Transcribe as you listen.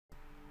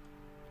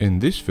In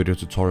this video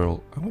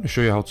tutorial, I'm going to show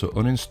you how to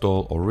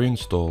uninstall or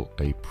reinstall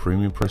a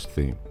PremiumPress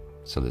theme.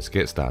 So let's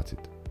get started.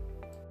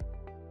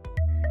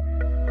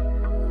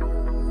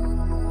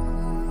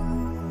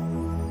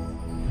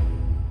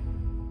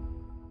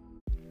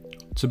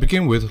 To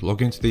begin with,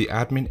 log into the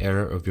admin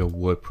area of your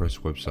WordPress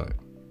website.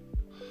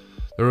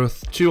 There are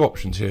two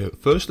options here.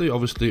 Firstly,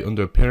 obviously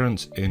under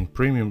appearance in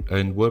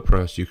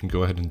WordPress, you can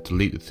go ahead and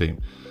delete the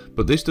theme,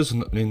 but this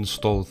doesn't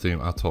install the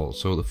theme at all.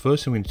 So the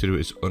first thing we need to do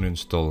is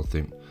uninstall the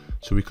theme.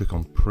 So we click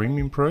on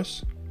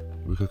PremiumPress,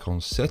 we click on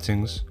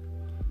Settings,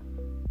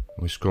 and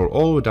we scroll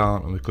all the way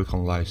down and we click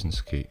on License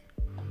Key.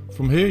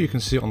 From here you can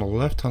see on the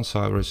left hand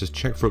side where it says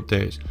check for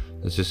updates,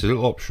 there's this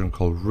little option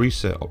called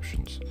Reset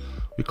Options.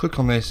 We click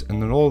on this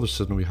and then all of a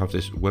sudden we have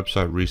this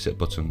website reset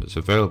button that's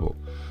available.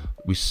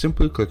 We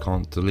simply click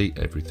on delete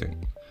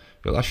everything.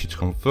 It'll ask you to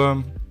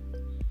confirm,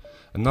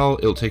 and now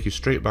it'll take you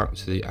straight back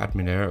to the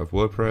admin area of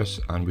WordPress,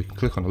 and we can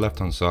click on the left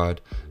hand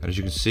side, and as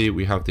you can see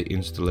we have the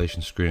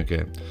installation screen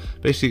again.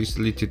 Basically it's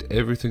deleted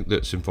everything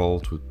that's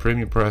involved with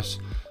PremiumPress.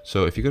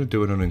 So if you're going to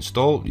do an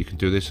uninstall, you can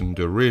do this and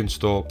do a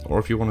reinstall, or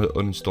if you want to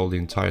uninstall the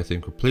entire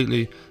thing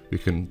completely, we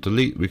can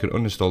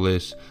uninstall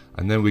this,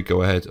 and then we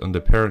go ahead under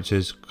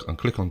appearances and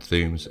click on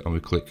themes and we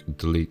click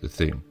delete the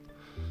theme.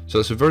 So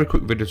that's a very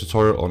quick video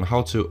tutorial on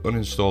how to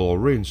uninstall or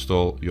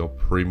reinstall your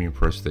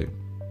PremiumPress theme.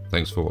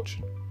 Thanks for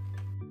watching.